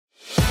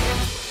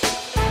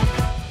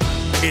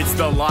It's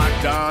the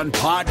Locked On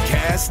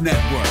Podcast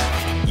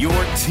Network, your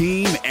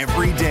team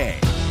every day.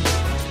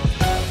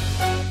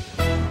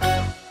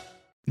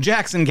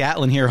 Jackson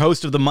Gatlin here,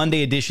 host of the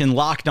Monday edition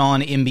Locked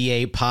On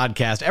NBA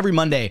podcast. Every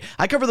Monday,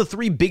 I cover the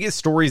three biggest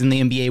stories in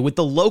the NBA with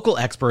the local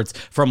experts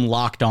from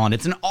Locked On.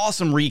 It's an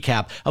awesome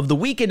recap of the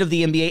weekend of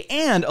the NBA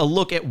and a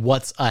look at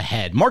what's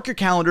ahead. Mark your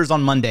calendars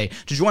on Monday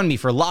to join me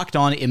for Locked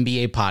On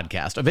NBA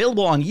podcast,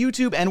 available on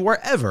YouTube and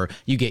wherever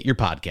you get your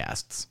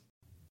podcasts.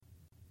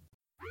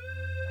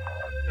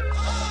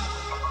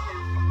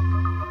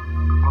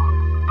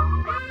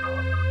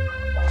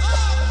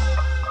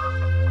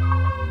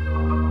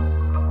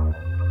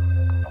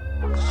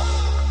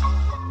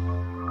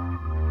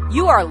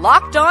 You are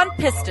Locked On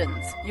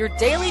Pistons, your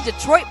daily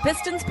Detroit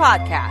Pistons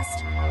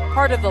podcast.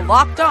 Part of the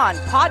Locked On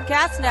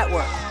Podcast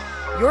Network,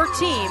 your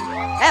team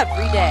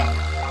every day.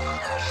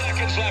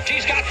 Seconds left.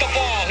 He's got the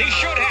ball. He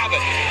should have it.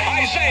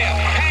 Isaiah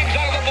hangs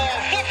out of the ball,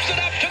 flips it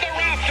up to the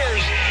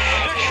rafters.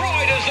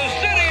 Detroit is the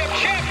city of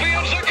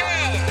champions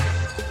again.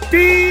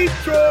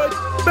 Detroit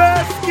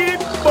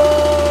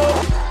basketball.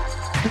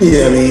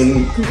 Yeah, I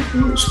mean,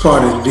 it's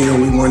part of the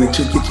deal. We wanted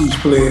to get these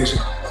players,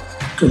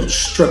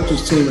 construct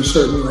this team a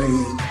certain way,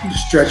 and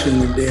stretching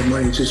the dead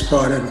money is just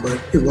part of it,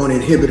 but it won't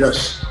inhibit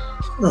us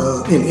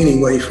in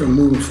any way from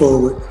moving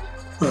forward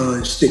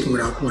and sticking with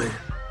our plan.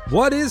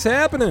 What is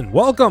happening?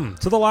 Welcome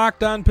to the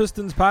Locked On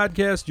Pistons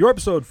podcast, your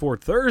episode for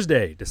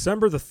Thursday,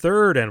 December the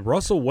 3rd, and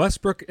Russell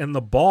Westbrook and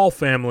the Ball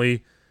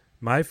family,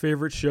 my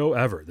favorite show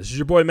ever. This is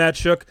your boy Matt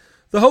Shook,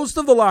 the host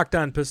of the Locked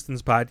On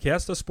Pistons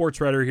podcast, a sports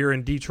writer here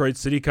in Detroit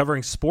City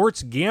covering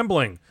sports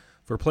gambling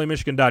for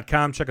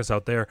PlayMichigan.com. Check us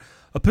out there.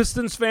 A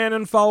Pistons fan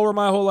and follower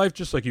my whole life,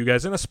 just like you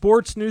guys, and a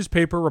sports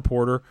newspaper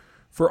reporter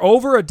for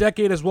over a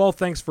decade as well.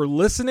 Thanks for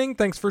listening.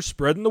 Thanks for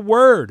spreading the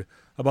word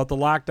about the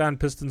Locked On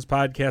Pistons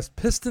podcast.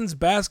 Pistons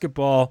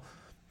basketball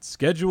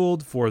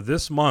scheduled for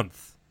this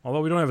month.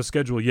 Although we don't have a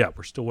schedule yet.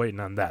 We're still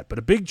waiting on that. But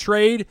a big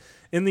trade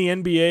in the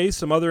NBA,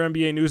 some other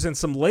NBA news, and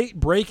some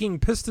late-breaking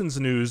Pistons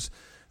news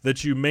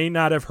that you may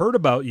not have heard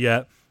about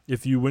yet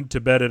if you went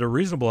to bed at a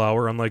reasonable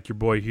hour, unlike your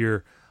boy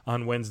here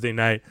on Wednesday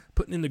night,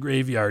 putting in the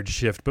graveyard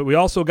shift. But we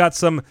also got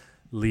some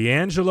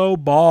LiAngelo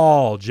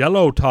Ball,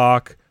 Jello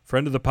talk.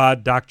 Friend of the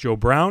pod, Doc Joe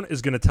Brown,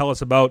 is going to tell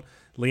us about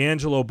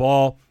LiAngelo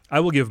Ball.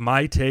 I will give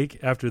my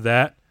take after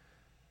that.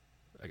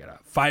 I got a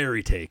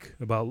fiery take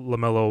about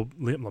LiAngelo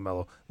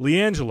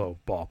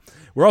Ball.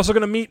 We're also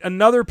going to meet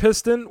another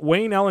Piston.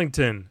 Wayne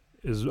Ellington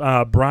is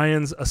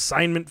Brian's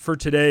assignment for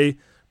today.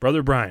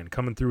 Brother Brian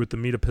coming through with the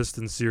Meet a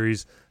Pistons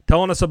series,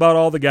 telling us about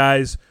all the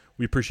guys.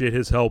 We appreciate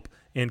his help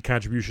and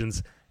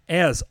contributions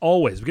as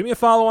always. Give me a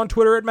follow on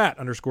Twitter at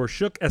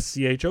Matt_Shook,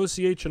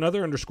 SCHOCH,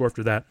 another underscore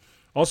after that.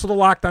 Also the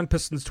Locked On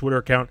Pistons Twitter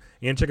account,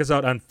 and check us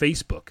out on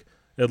Facebook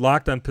at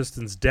Locked On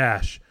Pistons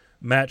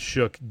Matt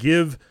Shook.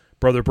 Give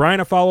Brother Brian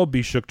a follow,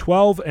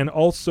 BShook12, and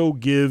also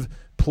give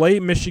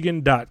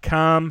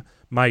PlayMichigan.com,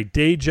 my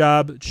day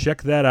job.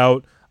 Check that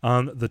out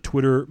on the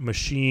Twitter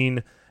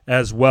machine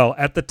as well.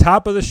 At the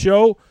top of the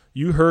show,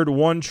 you heard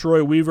one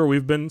Troy Weaver.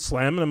 We've been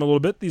slamming him a little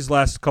bit these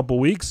last couple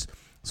weeks,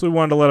 so we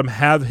wanted to let him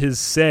have his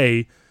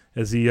say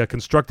as he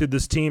constructed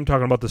this team,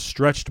 talking about the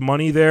stretched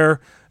money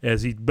there,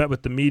 as he met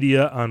with the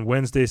media on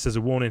Wednesday, says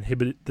it won't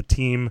inhibit the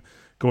team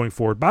going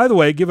forward. By the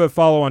way, give a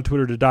follow on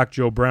Twitter to Doc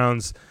Joe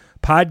Brown's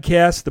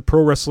podcast, the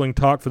Pro Wrestling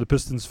Talk for the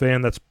Pistons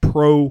fan. That's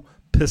Pro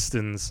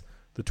Pistons,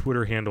 the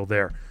Twitter handle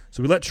there.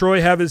 So we let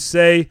Troy have his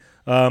say.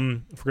 If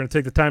we're going to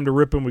take the time to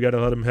rip him, we got to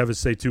let him have his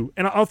say too.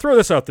 And I'll throw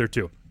this out there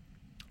too.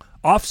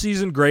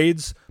 Off-season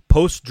grades,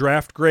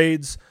 post-draft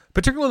grades,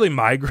 particularly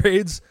my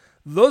grades,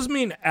 those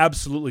mean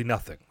absolutely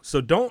nothing.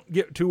 So don't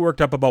get too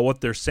worked up about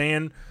what they're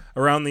saying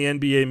around the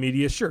NBA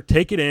media. Sure,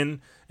 take it in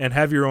and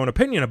have your own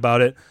opinion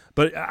about it.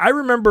 But I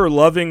remember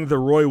loving the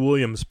Roy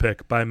Williams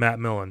pick by Matt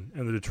Millen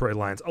and the Detroit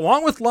Lions,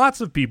 along with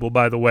lots of people,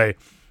 by the way.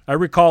 I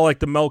recall like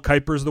the Mel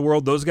Kipers of the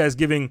world, those guys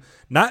giving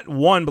not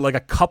one, but like a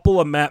couple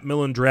of Matt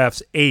Millen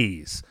drafts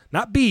A's.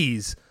 Not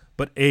B's,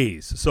 but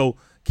A's. So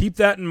keep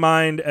that in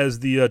mind as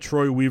the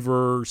Troy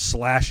Weaver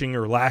slashing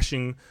or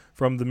lashing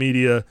from the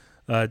media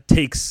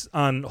takes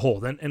on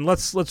hold. And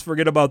let's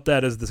forget about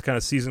that as this kind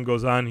of season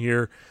goes on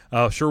here.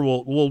 Sure,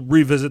 we'll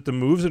revisit the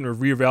moves and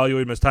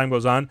reevaluate him as time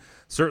goes on.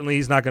 Certainly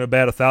he's not going to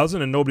bat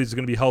 1,000, and nobody's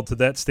going to be held to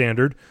that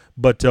standard.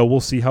 But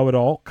we'll see how it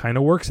all kind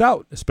of works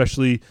out,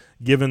 especially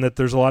given that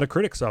there's a lot of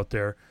critics out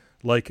there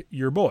like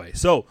your boy.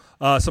 So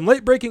some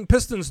late-breaking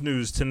Pistons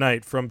news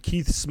tonight from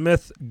Keith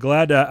Smith.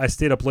 Glad I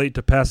stayed up late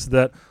to pass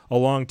that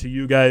along to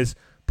you guys.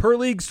 Per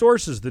league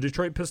sources, the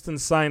Detroit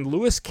Pistons signed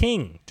Louis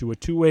King to a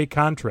two-way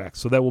contract.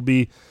 So that will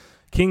be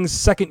King's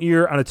second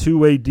year on a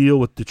two-way deal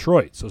with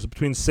Detroit. So it's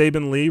between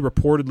Saban Lee,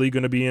 reportedly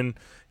going to be in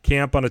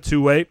camp on a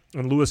two-way,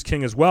 and Louis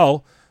King as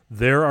well.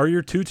 There are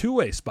your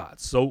two-way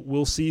spots. So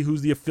we'll see who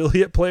the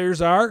affiliate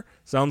players are.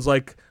 Sounds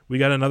like we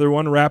got another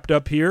one wrapped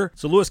up here.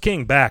 So Louis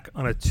King back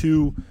on a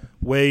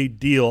two-way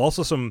deal.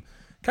 Also some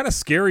kind of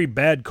scary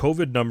bad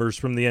COVID numbers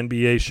from the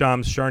NBA.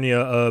 Shams Charania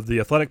of The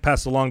Athletic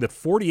passed along that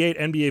 48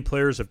 NBA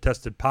players have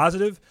tested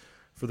positive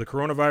for the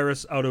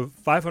coronavirus out of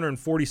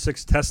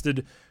 546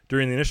 tested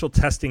during the initial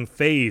testing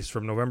phase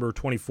from November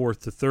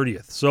 24th to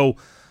 30th. So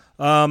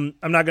I'm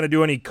not going to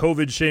do any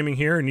COVID shaming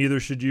here, and neither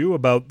should you,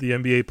 about the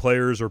NBA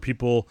players or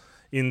people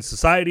in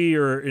society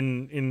or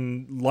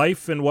in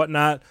life and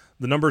whatnot.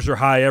 The numbers are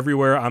high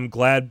everywhere. I'm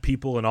glad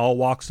people in all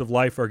walks of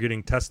life are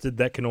getting tested.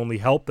 That can only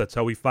help. That's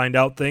how we find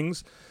out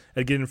things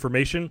and get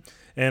information.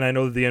 And I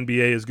know that the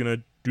NBA is going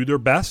to do their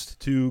best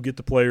to get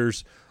the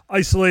players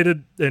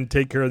isolated and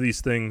take care of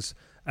these things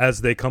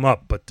as they come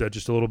up. But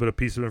just a little bit of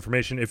piece of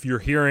information. If you're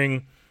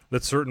hearing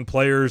that certain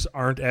players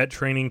aren't at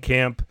training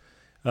camp,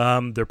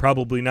 they're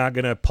probably not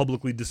going to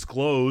publicly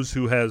disclose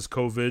who has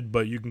COVID,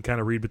 but you can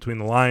kind of read between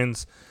the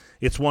lines.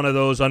 It's one of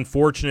those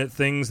unfortunate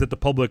things that the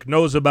public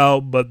knows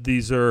about, but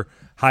these are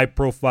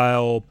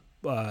high-profile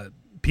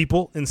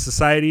people in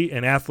society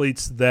and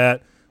athletes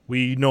that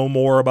we know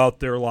more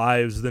about their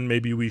lives than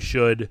maybe we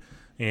should.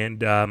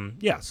 And,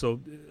 so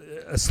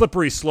a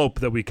slippery slope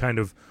that we kind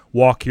of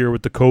walk here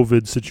with the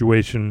COVID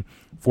situation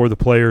for the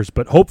players.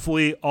 But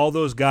hopefully all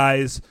those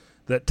guys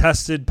that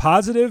tested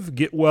positive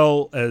get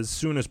well as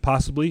soon as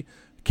possibly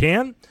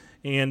can.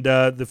 And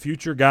the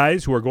future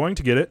guys who are going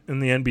to get it in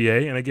the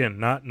NBA, and again,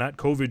 not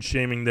COVID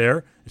shaming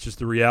there, it's just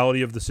the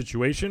reality of the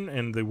situation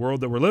and the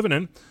world that we're living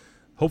in.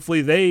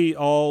 Hopefully they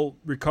all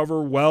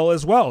recover well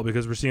as well,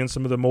 because we're seeing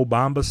some of the Mo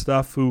Bamba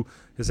stuff, who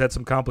has had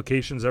some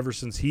complications ever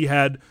since he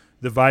had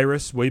the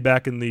virus way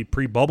back in the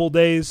pre-bubble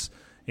days.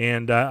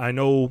 And I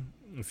know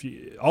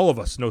all of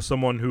us know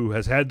someone who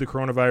has had the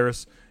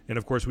coronavirus, and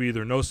of course we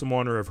either know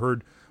someone or have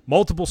heard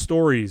multiple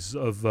stories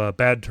of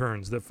bad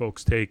turns that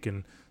folks take,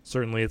 and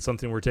certainly it's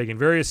something we're taking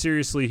very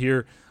seriously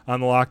here on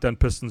the Locked On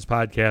Pistons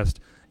podcast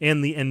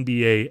and the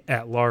NBA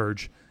at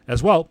large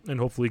as well, and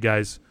hopefully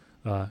guys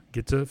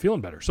get to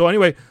feeling better. So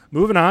anyway,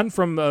 moving on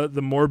from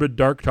the morbid,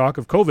 dark talk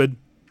of COVID,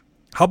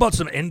 how about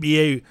some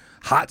NBA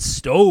hot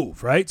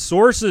stove, right?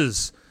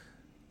 Sources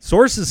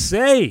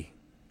say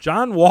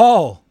John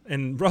Wall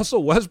and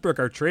Russell Westbrook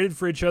are traded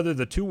for each other,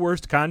 the two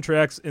worst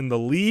contracts in the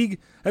league.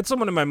 That's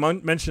someone in my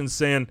mentions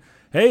saying,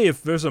 hey,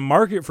 if there's a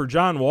market for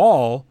John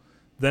Wall,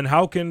 then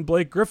how can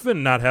Blake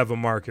Griffin not have a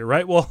market,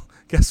 right? Well,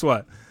 guess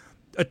what?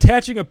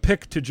 Attaching a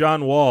pick to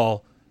John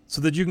Wall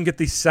so that you can get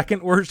the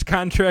second worst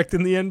contract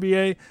in the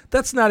NBA,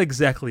 that's not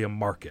exactly a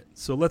market.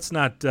 So let's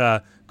not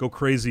go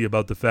crazy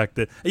about the fact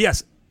that,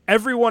 yes,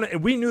 everyone,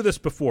 and we knew this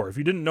before. If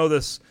you didn't know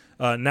this,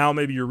 now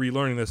maybe you're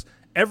relearning this.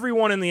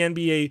 Everyone in the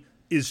NBA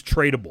is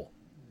tradable.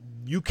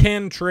 You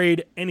can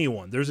trade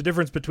anyone. There's a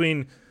difference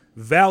between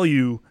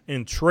value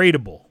and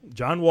tradable.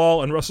 John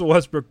Wall and Russell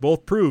Westbrook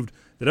both proved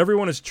that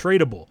everyone is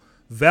tradable.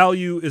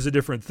 Value is a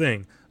different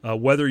thing.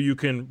 Whether you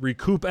can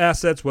recoup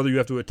assets, whether you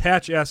have to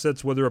attach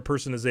assets, whether a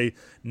person is a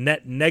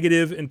net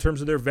negative in terms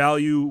of their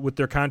value with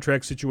their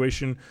contract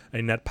situation,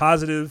 a net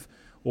positive,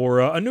 or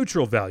a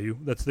neutral value.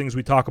 That's things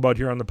we talk about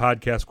here on the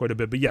podcast quite a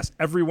bit. But yes,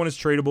 everyone is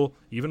tradable,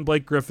 even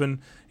Blake Griffin,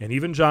 and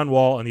even John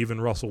Wall, and even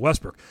Russell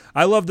Westbrook.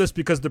 I love this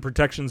because the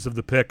protections of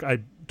the pick, I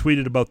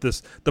tweeted about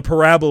this, the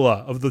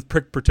parabola of the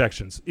pick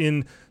protections.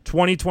 In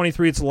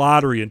 2023, it's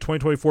lottery. In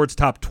 2024, it's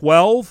top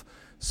 12.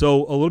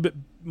 So a little bit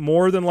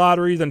more than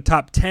lottery, then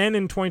top 10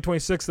 in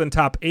 2026, then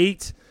top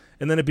 8,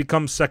 and then it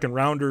becomes second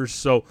rounders.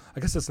 So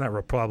I guess that's not a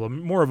real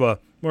problem. More of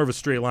a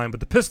straight line. But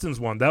the Pistons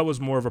one, that was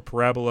more of a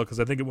parabola because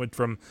I think it went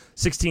from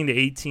 16 to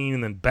 18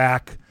 and then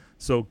back.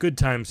 So good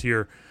times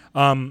here.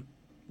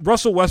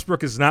 Russell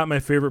Westbrook is not my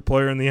favorite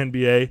player in the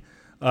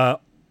NBA.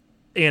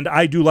 And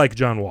I do like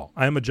John Wall.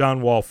 I am a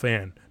John Wall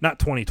fan. Not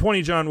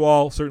 2020 John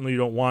Wall. Certainly you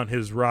don't want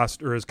his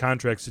roster or his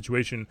contract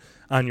situation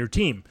on your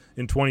team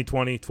in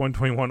 2020,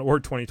 2021, or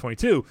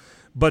 2022.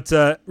 But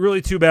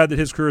really too bad that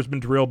his career has been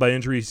derailed by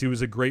injuries. He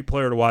was a great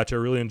player to watch. I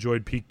really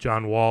enjoyed peak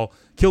John Wall.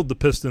 Killed the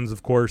Pistons,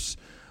 of course.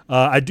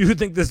 I do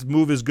think this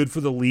move is good for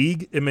the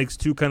league. It makes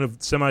two kind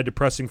of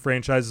semi-depressing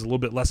franchises a little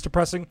bit less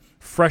depressing,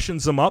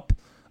 freshens them up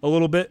a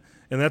little bit,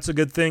 and that's a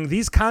good thing.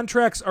 These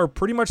contracts are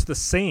pretty much the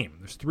same.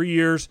 There's 3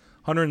 years,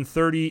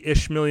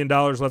 $130-ish million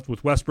left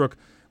with Westbrook. A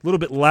little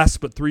bit less,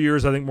 but 3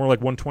 years, I think more like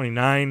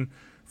 $129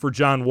 for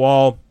John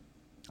Wall.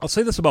 I'll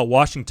say this about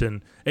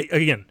Washington.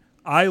 Again,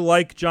 I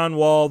like John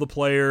Wall, the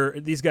player.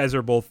 These guys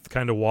are both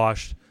kind of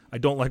washed. I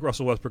don't like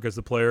Russell Westbrook as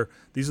the player.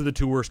 These are the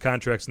two worst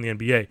contracts in the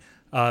NBA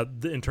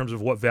in terms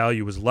of what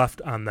value is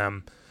left on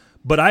them.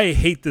 But I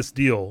hate this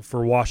deal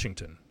for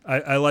Washington.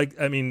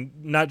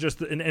 Not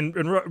just and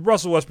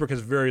Russell Westbrook has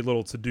very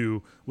little to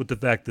do with the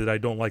fact that I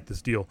don't like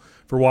this deal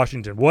for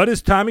Washington. What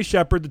is Tommy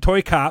Shepard, the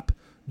toy cop,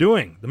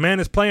 doing? The man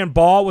is playing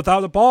ball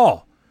without a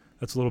ball.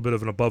 That's a little bit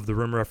of an above the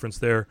rim reference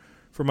there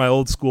for my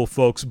old school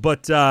folks.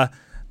 But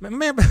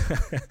man,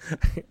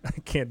 I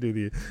can't do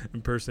the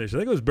impersonation. I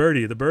think it was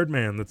Birdie, the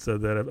Birdman, that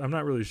said that. I'm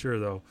not really sure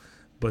though.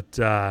 But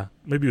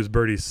maybe it was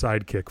Birdie's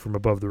sidekick from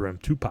above the rim.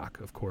 Tupac,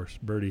 of course.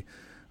 Birdie.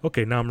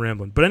 Okay, now I'm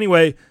rambling. But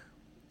anyway,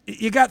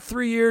 you got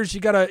 3 years.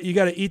 You gotta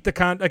eat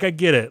the Like, I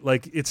get it.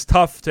 Like, it's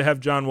tough to have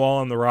John Wall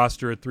on the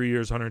roster at 3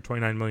 years,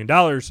 $129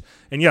 million.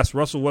 And yes,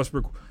 Russell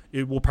Westbrook,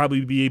 it will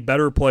probably be a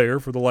better player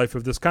for the life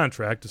of this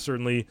contract.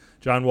 Certainly,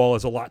 John Wall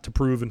has a lot to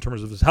prove in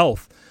terms of his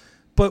health.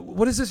 But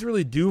what does this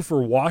really do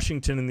for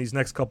Washington in these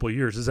next couple of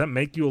years? Does that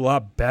make you a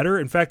lot better?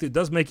 In fact, it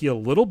does make you a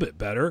little bit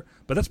better,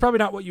 but that's probably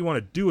not what you want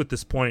to do at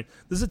this point.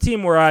 This is a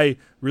team where I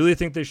really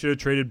think they should have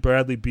traded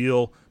Bradley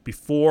Beal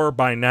before,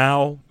 by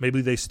now. Maybe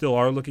they still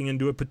are looking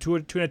into it, but to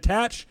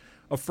attach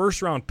a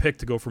first-round pick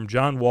to go from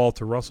John Wall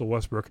to Russell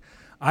Westbrook,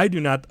 I do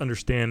not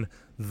understand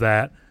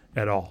that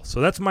at all. So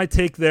that's my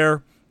take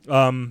there.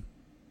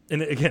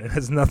 And again, it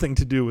has nothing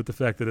to do with the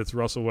fact that it's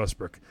Russell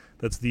Westbrook.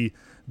 That's the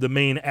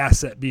main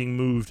asset being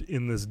moved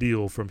in this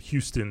deal from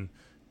Houston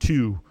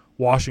to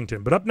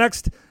Washington. But up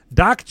next,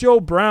 Doc Joe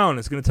Brown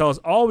is going to tell us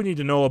all we need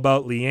to know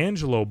about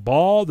LiAngelo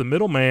Ball, the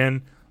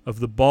middleman of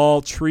the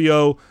Ball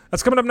trio.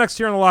 That's coming up next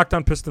here on the Locked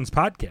On Pistons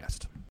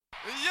podcast.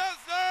 Yes,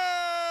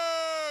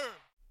 sir!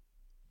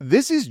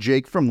 This is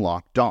Jake from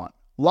Locked On.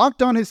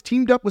 Locked On has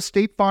teamed up with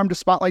State Farm to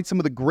spotlight some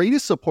of the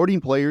greatest supporting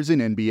players in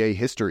NBA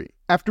history.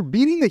 After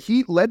beating the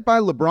Heat led by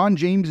LeBron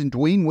James and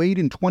Dwayne Wade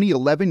in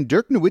 2011,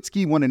 Dirk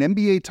Nowitzki won an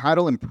NBA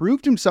title and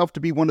proved himself to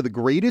be one of the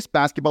greatest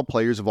basketball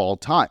players of all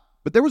time.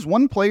 But there was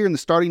one player in the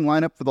starting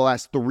lineup for the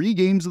last 3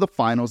 games of the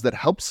finals that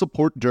helped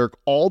support Dirk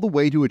all the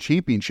way to a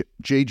championship,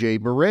 JJ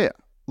Barea.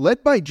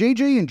 Led by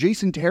JJ and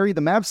Jason Terry, the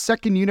Mavs'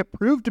 second unit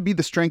proved to be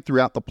the strength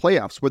throughout the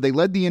playoffs, where they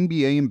led the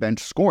NBA in bench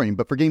scoring.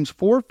 But for games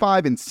 4,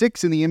 5, and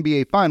 6 in the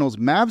NBA Finals,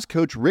 Mavs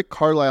coach Rick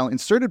Carlisle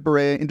inserted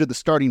Barea into the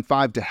starting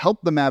 5 to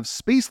help the Mavs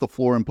space the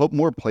floor and put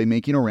more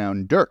playmaking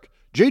around Dirk.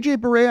 JJ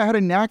Barea had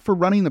a knack for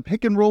running the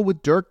pick and roll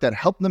with Dirk that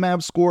helped the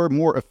Mavs score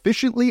more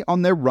efficiently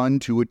on their run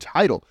to a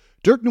title.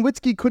 Dirk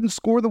Nowitzki couldn't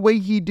score the way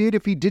he did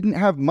if he didn't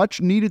have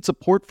much needed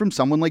support from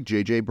someone like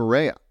JJ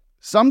Barea.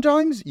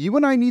 Sometimes you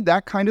and I need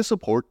that kind of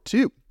support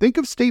too. Think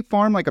of State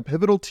Farm like a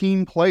pivotal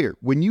team player.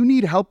 When you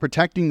need help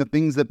protecting the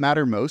things that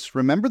matter most,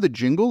 remember the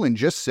jingle and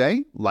just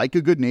say, like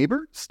a good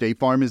neighbor, State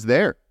Farm is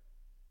there.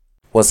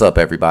 What's up,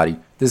 everybody?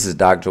 This is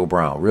Doc Joe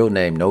Brown, real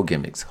name No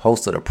Gimmicks,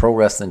 host of the Pro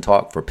Wrestling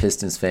Talk for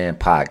Pistons Fan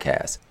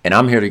podcast. And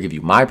I'm here to give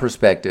you my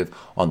perspective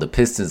on the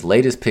Pistons'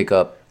 latest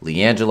pickup,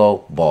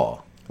 LiAngelo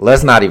Ball.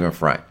 Let's not even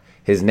front.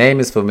 His name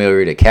is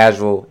familiar to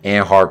casual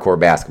and hardcore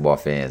basketball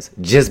fans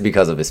just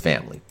because of his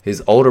family.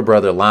 His older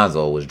brother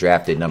Lonzo was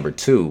drafted number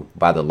 2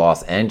 by the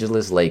Los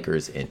Angeles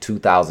Lakers in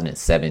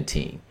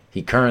 2017.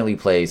 He currently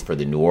plays for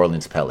the New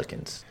Orleans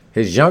Pelicans.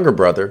 His younger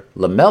brother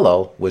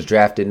LaMelo was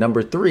drafted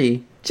number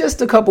 3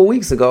 just a couple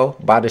weeks ago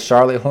by the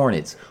Charlotte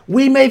Hornets.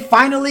 We may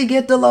finally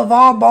get the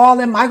LeVar Ball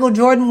and Michael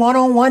Jordan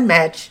one-on-one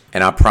match.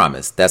 And I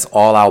promise, that's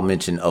all I'll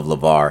mention of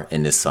LeVar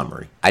in this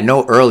summary. I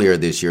know earlier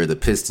this year the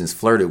Pistons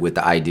flirted with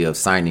the idea of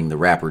signing the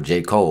rapper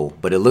J. Cole,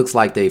 but it looks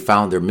like they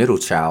found their middle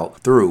child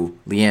through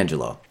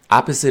LiAngelo.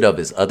 Opposite of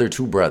his other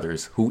 2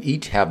 brothers, who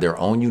each have their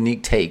own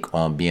unique take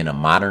on being a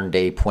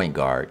modern-day point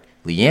guard,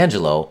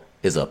 LiAngelo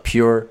is a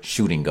pure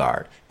shooting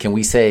guard. Can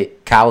we say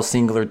Kyle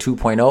Singler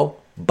 2.0?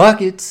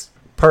 Buckets!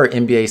 Per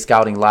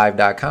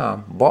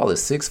NBAScoutingLive.com, Ball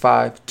is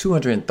 6'5",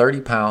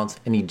 230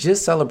 pounds, and he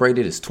just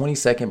celebrated his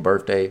 22nd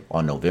birthday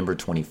on November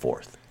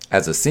 24th.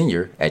 As a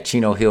senior at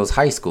Chino Hills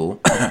High School,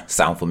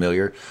 sound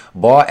familiar,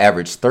 Ball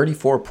averaged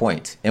 34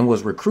 points and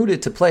was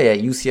recruited to play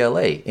at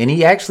UCLA, and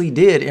he actually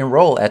did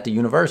enroll at the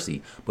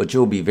university, but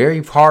you'll be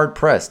very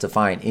hard-pressed to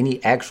find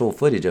any actual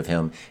footage of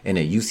him in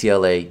a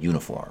UCLA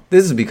uniform.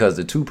 This is because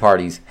the 2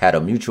 parties had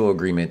a mutual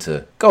agreement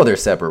to go their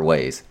separate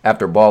ways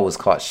after Ball was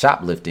caught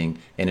shoplifting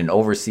in an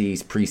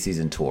overseas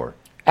preseason tour.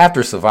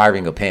 After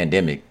surviving a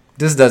pandemic,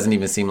 this doesn't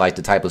even seem like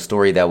the type of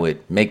story that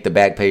would make the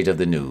back page of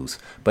the news.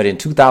 But in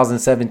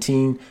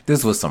 2017,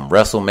 this was some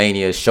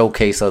WrestleMania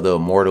Showcase of the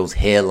Immortals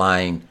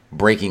headline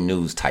breaking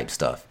news type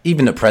stuff.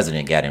 Even the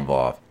president got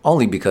involved.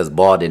 Only because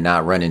Ball did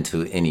not run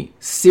into any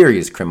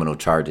serious criminal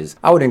charges,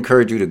 I would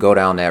encourage you to go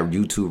down that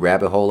YouTube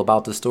rabbit hole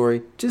about the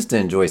story just to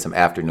enjoy some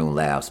afternoon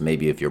laughs,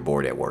 maybe if you're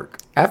bored at work.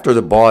 After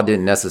the Ball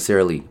didn't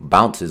necessarily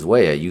bounce his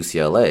way at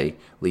UCLA,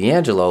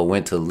 LiAngelo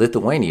went to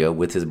Lithuania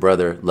with his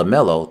brother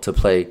LaMelo to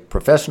play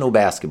professional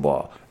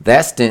basketball.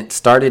 That stint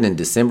started in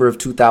December of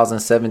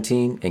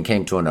 2017 and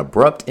came to an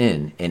abrupt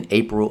end in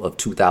April of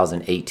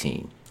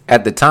 2018.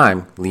 At the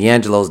time,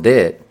 LiAngelo's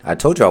dad, I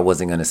told you I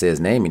wasn't going to say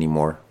his name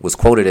anymore, was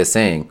quoted as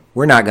saying,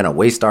 "We're not going to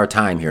waste our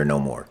time here no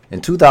more."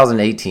 In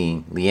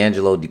 2018,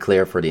 LiAngelo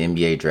declared for the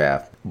NBA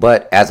draft,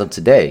 but as of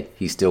today,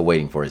 he's still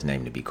waiting for his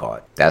name to be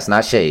called. That's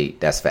not shade,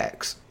 that's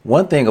facts.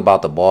 One thing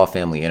about the Ball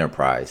family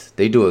enterprise,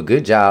 they do a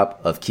good job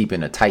of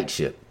keeping a tight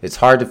ship. It's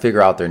hard to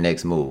figure out their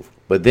next move.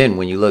 But then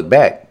when you look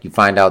back, you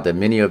find out that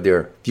many of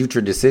their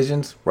future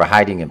decisions were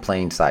hiding in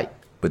plain sight.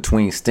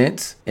 Between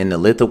stints in the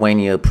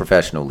Lithuania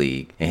Professional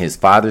League and his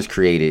father's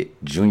created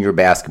Junior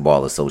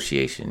Basketball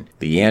Association,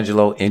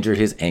 LiAngelo injured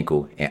his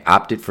ankle and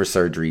opted for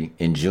surgery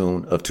in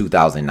June of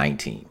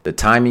 2019. The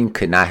timing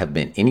could not have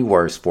been any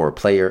worse for a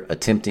player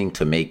attempting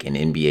to make an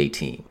NBA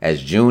team,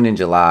 as June and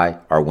July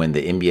are when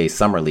the NBA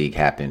Summer League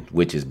happened,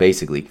 which is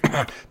basically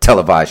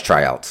televised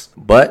tryouts.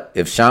 But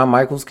if Shawn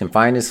Michaels can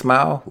find his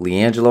smile,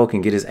 LiAngelo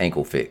can get his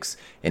ankle fixed.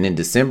 And in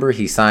December,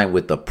 he signed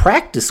with the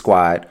practice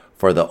squad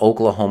for the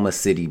Oklahoma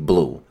City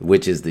Blue,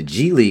 which is the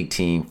G League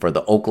team for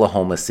the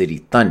Oklahoma City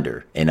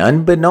Thunder. And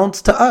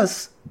unbeknownst to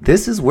us,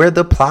 This is where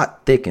the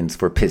plot thickens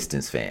for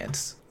Pistons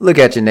fans. Look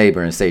at your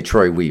neighbor and say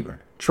Troy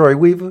Weaver. Troy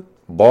Weaver?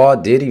 Ball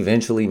did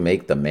eventually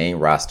make the main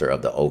roster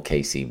of the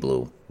OKC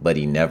Blue, but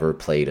he never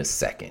played a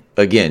second.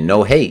 Again,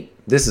 no hate.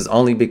 This is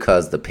only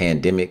because the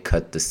pandemic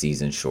cut the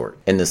season short.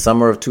 In the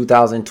summer of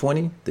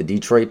 2020, the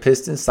Detroit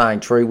Pistons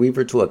signed Troy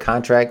Weaver to a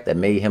contract that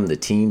made him the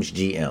team's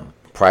GM.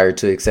 Prior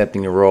to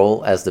accepting the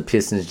role as the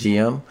Pistons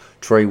GM,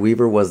 Troy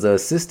Weaver was the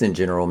assistant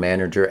general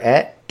manager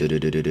at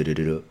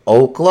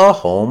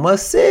Oklahoma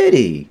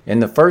City.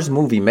 And the first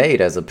move he made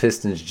as a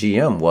Pistons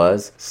GM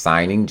was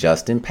signing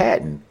Justin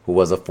Patton, who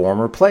was a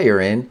former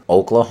player in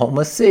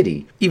Oklahoma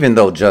City. Even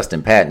though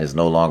Justin Patton is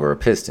no longer a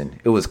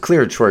Piston, it was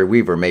clear Troy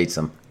Weaver made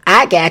some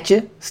 "I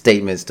gotcha"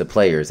 statements to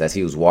players as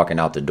he was walking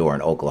out the door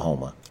in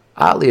Oklahoma.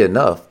 Oddly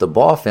enough, the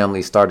Ball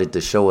family started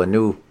to show a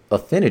new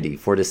affinity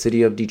for the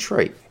city of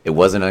Detroit. It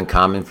wasn't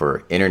uncommon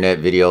for internet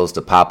videos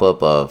to pop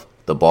up of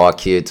the Ball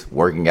kids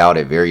working out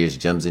at various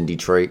gyms in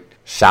Detroit,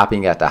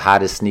 shopping at the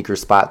hottest sneaker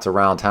spots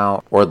around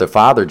town, or the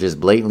father just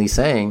blatantly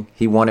saying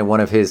he wanted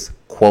one of his,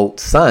 quote,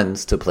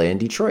 sons to play in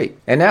Detroit.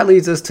 And that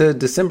leads us to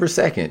December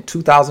 2nd,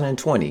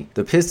 2020.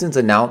 The Pistons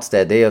announced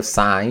that they have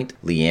signed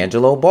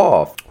LiAngelo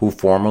Ball, who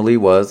formerly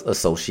was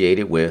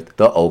associated with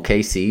the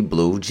OKC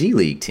Blue G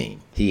League team.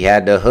 He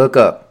had the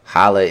hookup.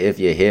 Holla if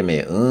you hear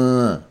me.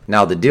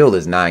 Now, the deal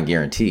is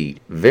non-guaranteed,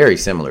 very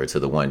similar to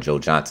the one Joe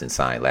Johnson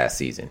signed last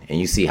season, and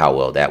you see how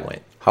well that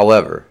went.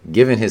 However,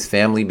 given his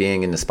family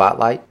being in the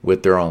spotlight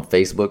with their own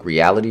Facebook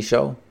reality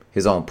show,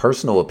 his own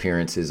personal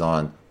appearances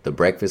on The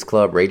Breakfast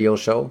Club radio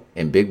show,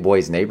 and Big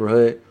Boy's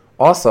Neighborhood,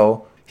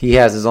 also, he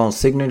has his own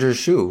signature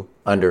shoe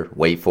under,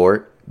 wait for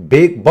it,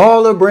 Big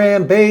Baller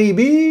Brand,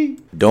 baby!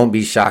 Don't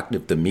be shocked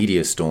if the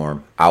media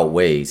storm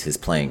outweighs his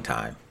playing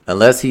time.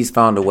 Unless he's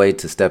found a way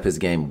to step his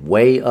game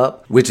way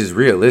up, which is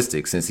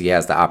realistic since he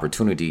has the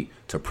opportunity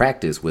to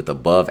practice with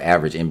above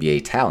average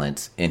NBA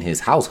talents in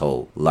his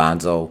household,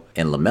 Lonzo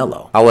and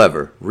LaMelo.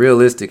 However,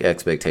 realistic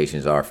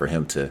expectations are for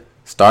him to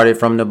start it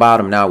from the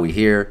bottom, now we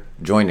hear,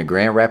 join the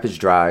Grand Rapids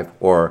Drive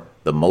or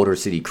the Motor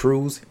City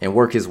Cruise, and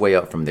work his way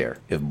up from there.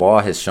 If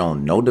Ball has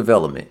shown no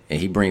development and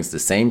he brings the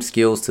same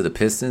skills to the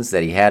Pistons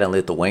that he had in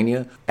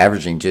Lithuania,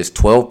 averaging just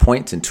 12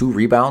 points and 2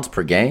 rebounds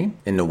per game,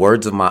 in the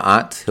words of my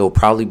aunt, he'll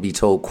probably be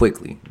told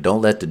quickly,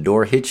 don't let the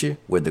door hit you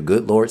where the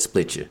good Lord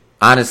split you.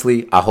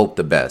 Honestly, I hope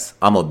the best.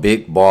 I'm a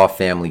big Ball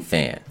family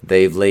fan.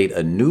 They've laid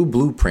a new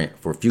blueprint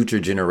for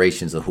future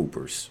generations of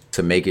hoopers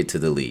to make it to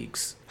the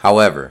leagues.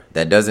 However,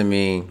 that doesn't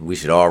mean we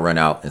should all run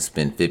out and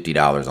spend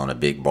 $50 on a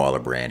Big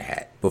Baller Brand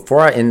hat.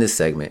 Before I end this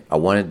segment, I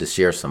wanted to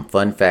share some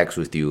fun facts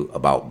with you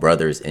about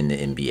brothers in the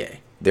NBA.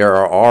 There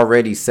are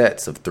already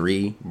sets of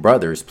 3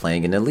 brothers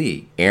playing in the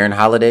league: Aaron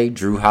Holiday,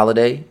 Drew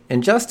Holiday,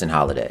 and Justin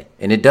Holiday.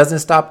 And it doesn't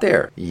stop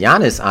there.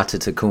 Giannis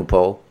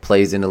Antetokounmpo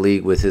plays in the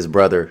league with his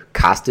brother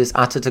Kostas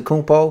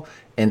Antetokounmpo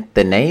and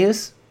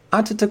Thanasis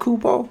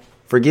Antetokounmpo.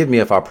 Forgive me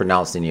if I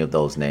pronounced any of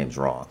those names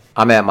wrong.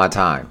 I'm at my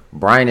time.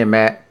 Brian and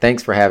Matt,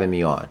 thanks for having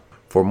me on.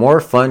 For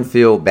more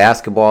fun-filled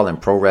basketball and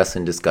pro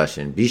wrestling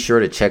discussion, be sure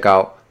to check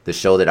out the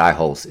show that I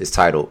host. It's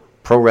titled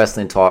Pro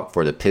Wrestling Talk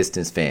for the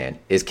Pistons Fan.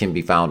 It can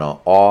be found on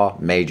all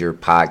major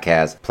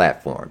podcast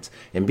platforms.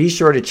 And be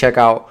sure to check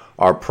out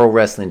our Pro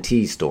Wrestling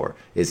Tees store.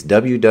 It's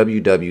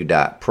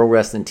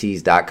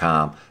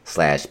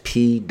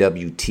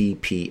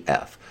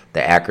www.prowrestlingtees.com/PWTPF,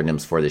 the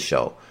acronyms for the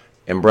show.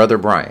 And Brother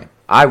Brian,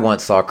 I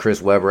once saw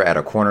Chris Webber at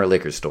a corner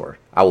liquor store.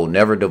 I will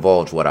never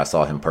divulge what I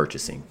saw him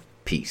purchasing.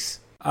 Peace.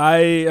 I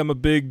am a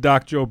big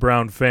Doc Joe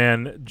Brown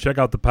fan. Check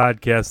out the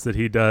podcast that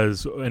he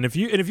does. And if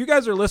you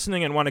guys are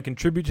listening and want to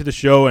contribute to the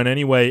show in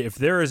any way, if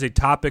there is a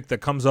topic that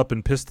comes up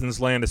in Pistons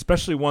land,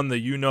 especially one that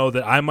you know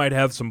that I might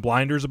have some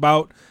blinders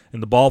about,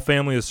 and the Ball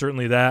family is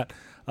certainly that,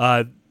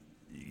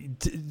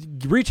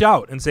 reach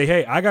out and say,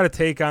 hey, I got a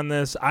take on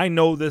this. I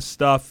know this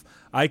stuff.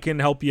 I can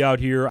help you out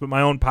here with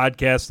my own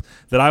podcast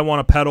that I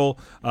want to peddle.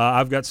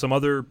 I've got some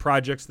other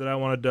projects that I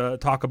wanted to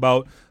talk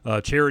about,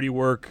 charity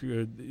work,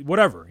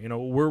 whatever. You know,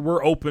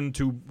 we're open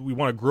to. We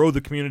want to grow the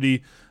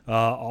community.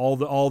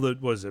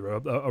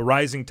 A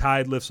rising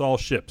tide lifts all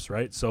ships,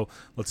 right? So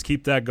let's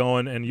keep that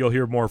going, and you'll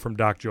hear more from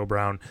Doc Joe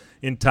Brown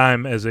in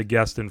time as a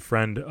guest and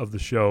friend of the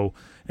show.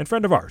 And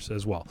friend of ours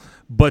as well.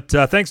 But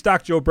thanks,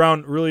 Doc Joe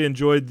Brown. Really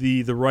enjoyed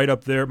the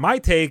write-up there. My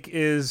take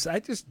is I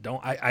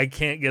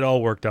can't get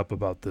all worked up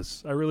about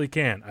this. I really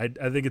can't. I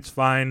think it's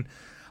fine.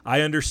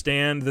 I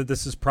understand that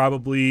this is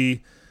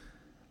probably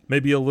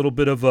maybe a little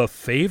bit of a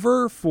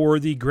favor for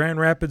the Grand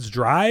Rapids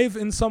Drive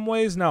in some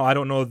ways. Now, I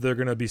don't know if they're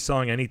going to be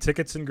selling any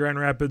tickets in Grand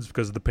Rapids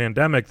because of the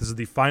pandemic. This is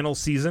the final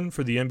season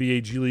for the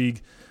NBA G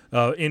League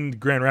in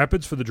Grand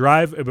Rapids for the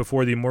Drive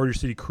before the Motor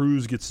City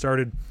Cruise gets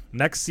started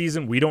next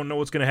season. We don't know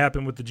what's going to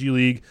happen with the G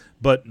League,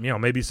 but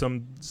maybe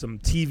some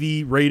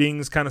TV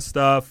ratings kind of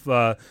stuff.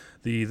 The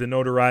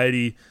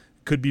notoriety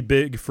could be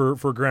big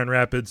for Grand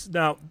Rapids.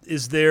 Now,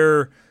 is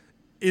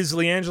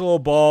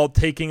LiAngelo Ball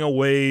taking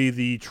away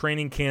the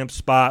training camp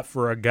spot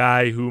for a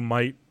guy who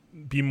might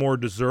be more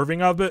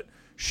deserving of it?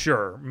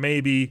 Sure,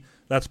 maybe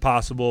that's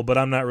possible, but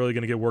I'm not really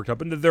going to get worked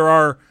up. And there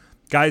are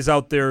guys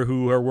out there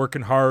who are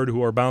working hard,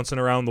 who are bouncing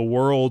around the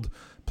world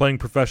playing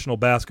professional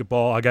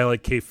basketball. A guy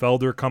like Kay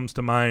Felder comes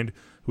to mind,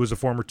 who was a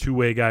former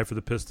two-way guy for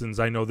the Pistons.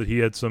 I know that he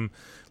had some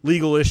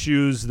legal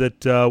issues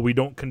that we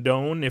don't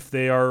condone if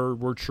they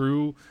were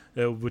true,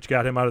 which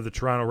got him out of the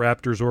Toronto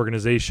Raptors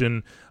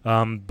organization.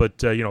 But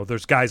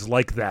there's guys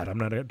like that. I'm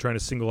not trying to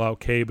single out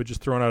Kay, but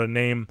just throwing out a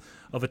name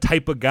of a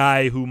type of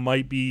guy who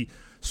might be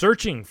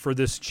searching for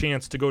this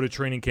chance to go to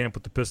training camp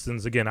with the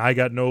Pistons. Again, I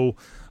got no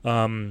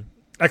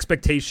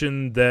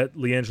expectation that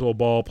LiAngelo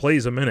Ball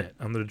plays a minute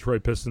on the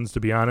Detroit Pistons, to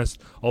be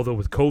honest. Although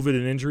with COVID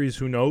and injuries,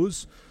 who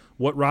knows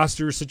what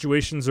roster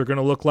situations are going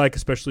to look like,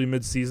 especially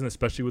midseason,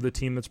 especially with a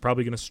team that's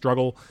probably going to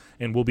struggle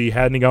and will be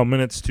handing out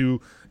minutes to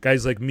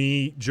guys like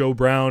me, Joe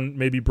Brown,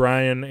 maybe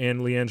Brian,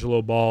 and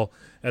LiAngelo Ball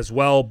as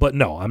well. But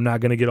no, I'm not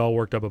going to get all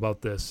worked up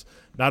about this.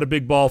 Not a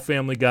big Ball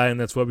family guy, and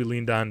that's why we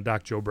leaned on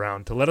Doc Joe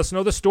Brown to let us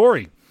know the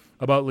story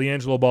about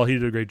LiAngelo Ball. He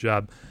did a great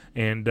job,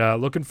 and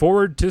looking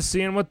forward to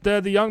seeing what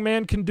the young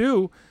man can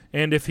do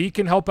and if he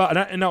can help out.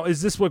 And now,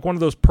 is this like one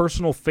of those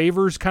personal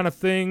favors kind of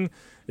thing?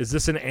 Is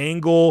this an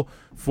angle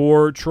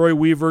for Troy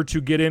Weaver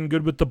to get in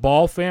good with the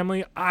Ball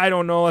family? I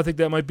don't know. I think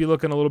that might be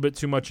looking a little bit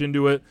too much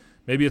into it.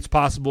 Maybe it's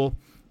possible.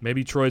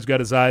 Maybe Troy's got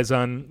his eyes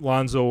on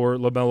Lonzo or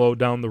LaMelo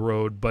down the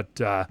road, but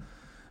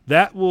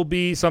that will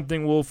be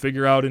something we'll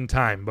figure out in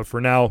time. But for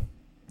now,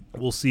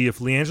 we'll see if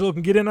LiAngelo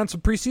can get in on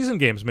some preseason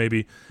games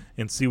maybe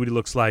and see what he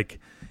looks like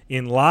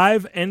in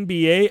live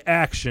NBA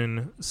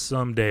action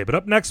someday. But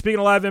up next, speaking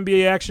of live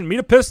NBA action, meet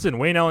a Piston,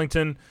 Wayne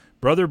Ellington,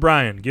 brother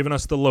Brian, giving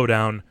us the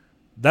lowdown.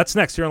 That's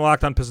next here on the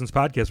Locked On Pistons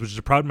podcast, which is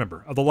a proud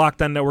member of the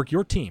Locked On Network,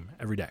 your team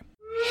every day.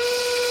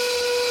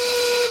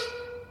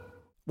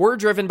 We're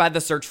driven by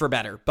the search for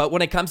better, but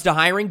when it comes to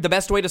hiring, the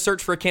best way to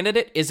search for a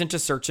candidate isn't to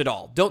search at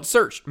all. Don't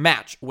search,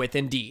 match with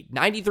Indeed.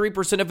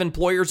 93% of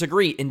employers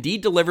agree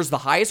Indeed delivers the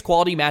highest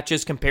quality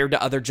matches compared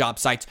to other job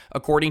sites,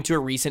 according to a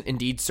recent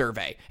Indeed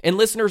survey. And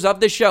listeners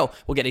of this show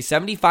will get a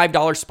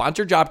 $75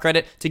 sponsored job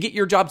credit to get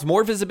your jobs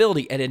more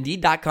visibility at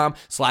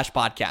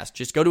Indeed.com/podcast.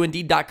 Just go to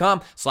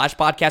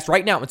Indeed.com/podcast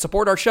right now and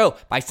support our show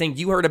by saying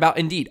you heard about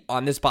Indeed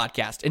on this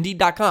podcast.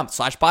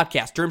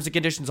 Indeed.com/podcast. Terms and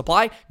conditions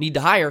apply. Need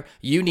to hire?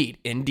 You need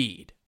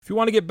Indeed. If you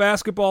want to get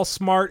basketball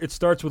smart, it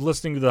starts with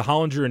listening to the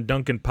LiAngelo and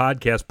Duncan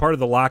podcast, part of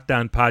the Locked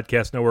On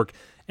Podcast Network.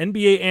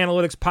 NBA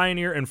analytics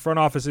pioneer and front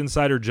office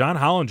insider John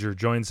LiAngelo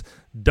joins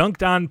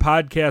Dunked On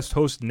podcast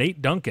host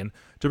Nate Duncan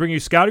to bring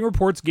you scouting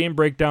reports, game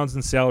breakdowns,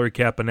 and salary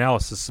cap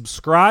analysis.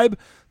 Subscribe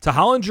to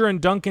LiAngelo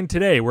and Duncan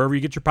today, wherever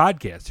you get your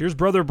podcasts. Here's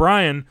brother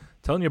Brian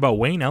telling you about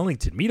Wayne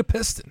Ellington. Meet a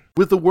Piston.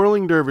 With the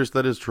whirling dervish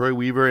that is Troy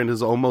Weaver and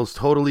his almost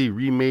totally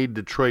remade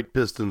Detroit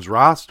Pistons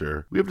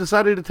roster, we have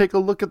decided to take a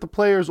look at the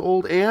players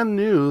old and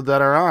new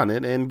that are on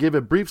it and give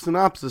a brief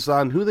synopsis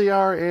on who they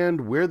are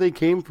and where they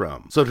came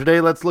from. So today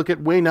let's look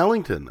at Wayne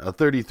Ellington, a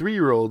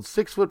 33-year-old,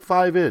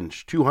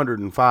 6'5",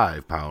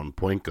 205-pound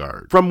point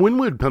guard. From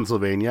Wynwood,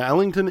 Pennsylvania,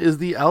 Ellington is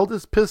the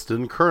eldest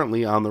Piston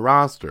currently on the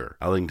roster.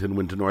 Ellington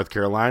went to North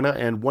Carolina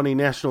and won a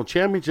national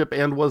championship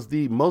and was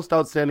the most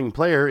outstanding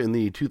player in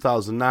the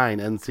 2009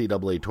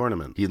 NCAA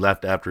tournament. He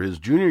left after his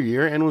junior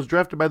year and was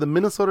drafted by the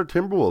Minnesota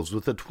Timberwolves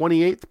with the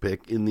 28th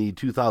pick in the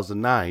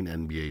 2009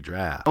 NBA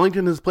draft.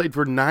 Ellington has played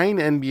for 9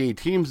 NBA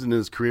teams in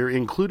his career,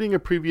 including a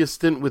previous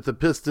stint with the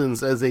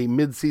Pistons as a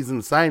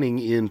mid-season signing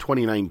in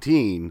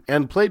 2019,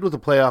 and played with the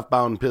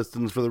playoff-bound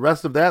Pistons for the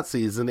rest of that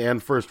season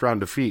and first-round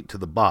defeat to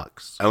the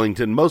Bucks.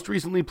 Ellington most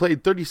recently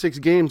played 36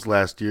 games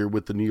last year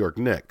with the New York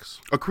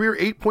Knicks. A career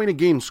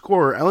 8-point-a-game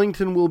scorer,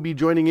 Ellington will be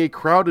joining a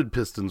crowded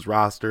Pistons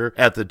roster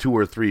at the 2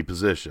 or 3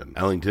 position.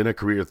 Ellington, a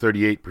career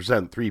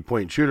 38%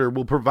 three-point shooter,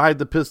 will provide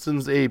the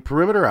Pistons a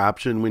perimeter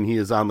option when he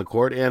is on the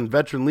court and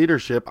veteran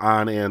leadership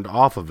on and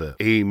off of it.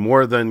 A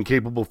more than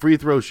capable free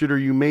throw shooter,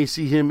 you may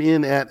see him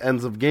in at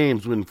ends of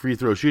games when free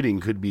throw shooting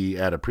could be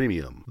at a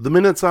premium. The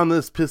minutes on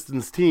this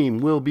Pistons team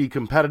will be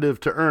competitive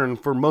to earn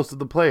for most of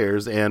the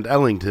players, and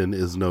Ellington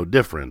is no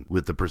different.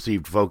 With the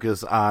perceived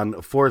focus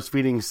on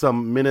force-feeding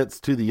some minutes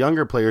to the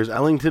younger players,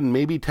 Ellington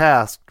may be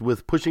tasked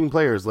with pushing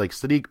players like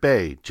Sadiq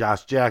Bey,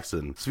 Josh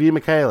Jackson, Svi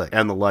Mikhailiuk,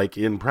 and the like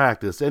in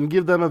practice and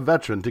give them a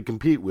veteran to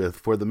compete with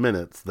for the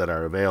minutes that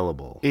are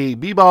available. A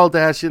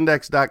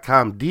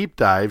bball-index.com deep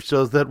dive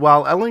shows that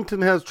while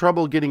Ellington has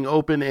trouble getting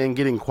open and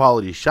getting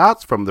quality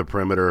shots from the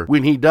perimeter,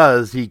 when he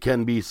does, he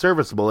can be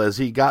serviceable, as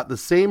he got the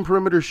same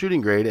perimeter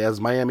shooting grade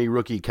as Miami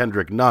rookie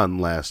Kendrick Nunn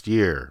last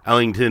year.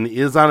 Ellington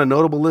is on a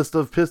notable list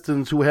of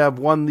Pistons who have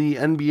won the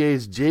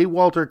NBA's J.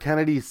 Walter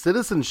Kennedy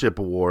Citizenship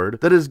Award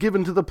that is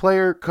given to the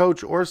player,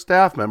 coach, or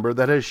staff member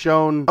that has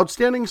shown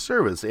outstanding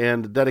service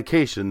and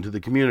dedication to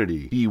the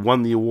community. He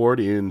won the award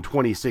in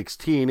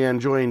 2016 and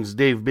joins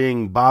Dave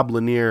Bing, Bob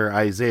Lanier,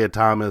 Isaiah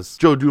Thomas,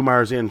 Joe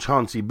Dumars, and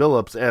Chauncey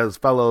Billups as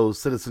fellow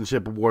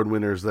Citizenship Award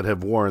winners that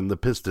have worn the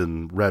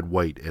Piston red,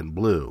 white, and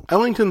blue.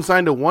 Ellington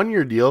signed a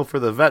 1-year deal for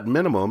the vet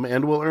minimum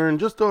and will earn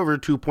just over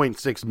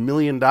 $2.6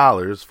 million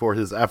for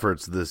his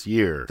efforts this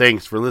year.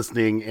 Thanks for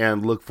listening,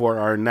 and look for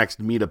our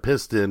next Meet a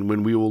Piston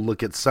when we will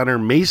look at center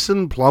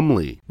Mason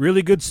Plumlee.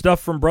 Really good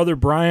stuff from brother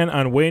Brian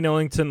on Wayne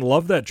Ellington.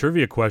 Love that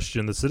trivia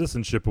question, the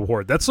Citizenship Award.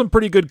 board. That's some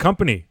pretty good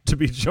company to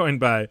be joined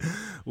by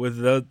with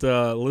that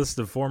list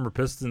of former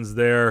Pistons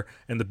there.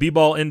 And the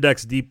B-Ball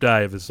Index Deep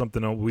Dive is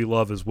something we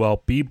love as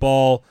well.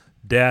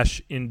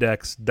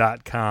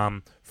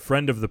 bball-index.com,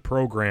 friend of the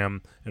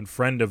program and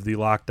friend of the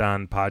Locked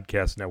On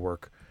Podcast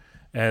Network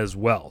as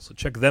well. So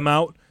check them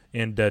out,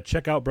 and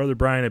check out Brother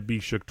Brian at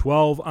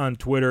BShook12 on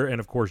Twitter, and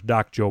of course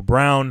Doc Joe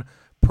Brown.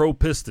 Pro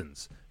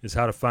Pistons is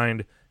how to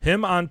find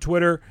him on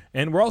Twitter,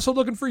 and we're also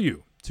looking for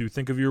you to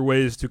think of your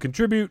ways to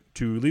contribute,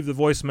 to leave the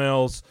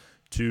voicemails,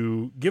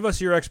 to give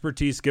us your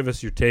expertise, give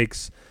us your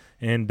takes,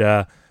 and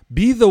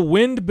be the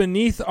wind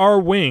beneath our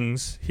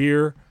wings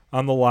here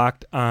on the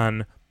Locked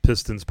On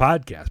Pistons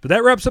podcast. But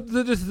that wraps up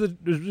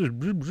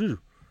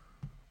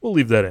we'll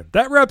leave that in.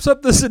 That wraps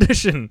up this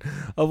edition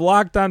of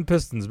Locked On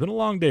Pistons. Been a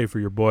long day for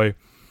your boy.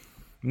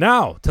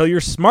 Now, tell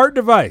your smart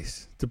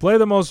device to play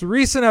the most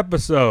recent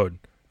episode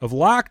of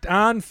Locked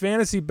On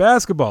Fantasy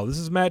Basketball. This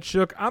is Matt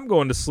Shook. I'm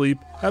going to sleep.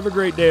 Have a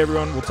great day,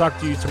 everyone. We'll talk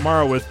to you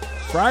tomorrow with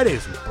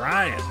Fridays with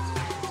Brian.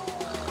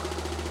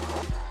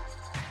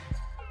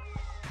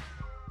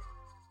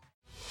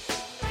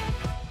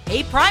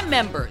 Hey, Prime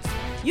members,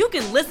 you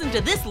can listen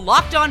to this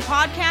Locked On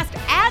podcast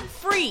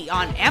ad-free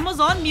on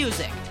Amazon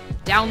Music.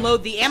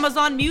 Download the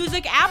Amazon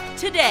Music app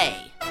today.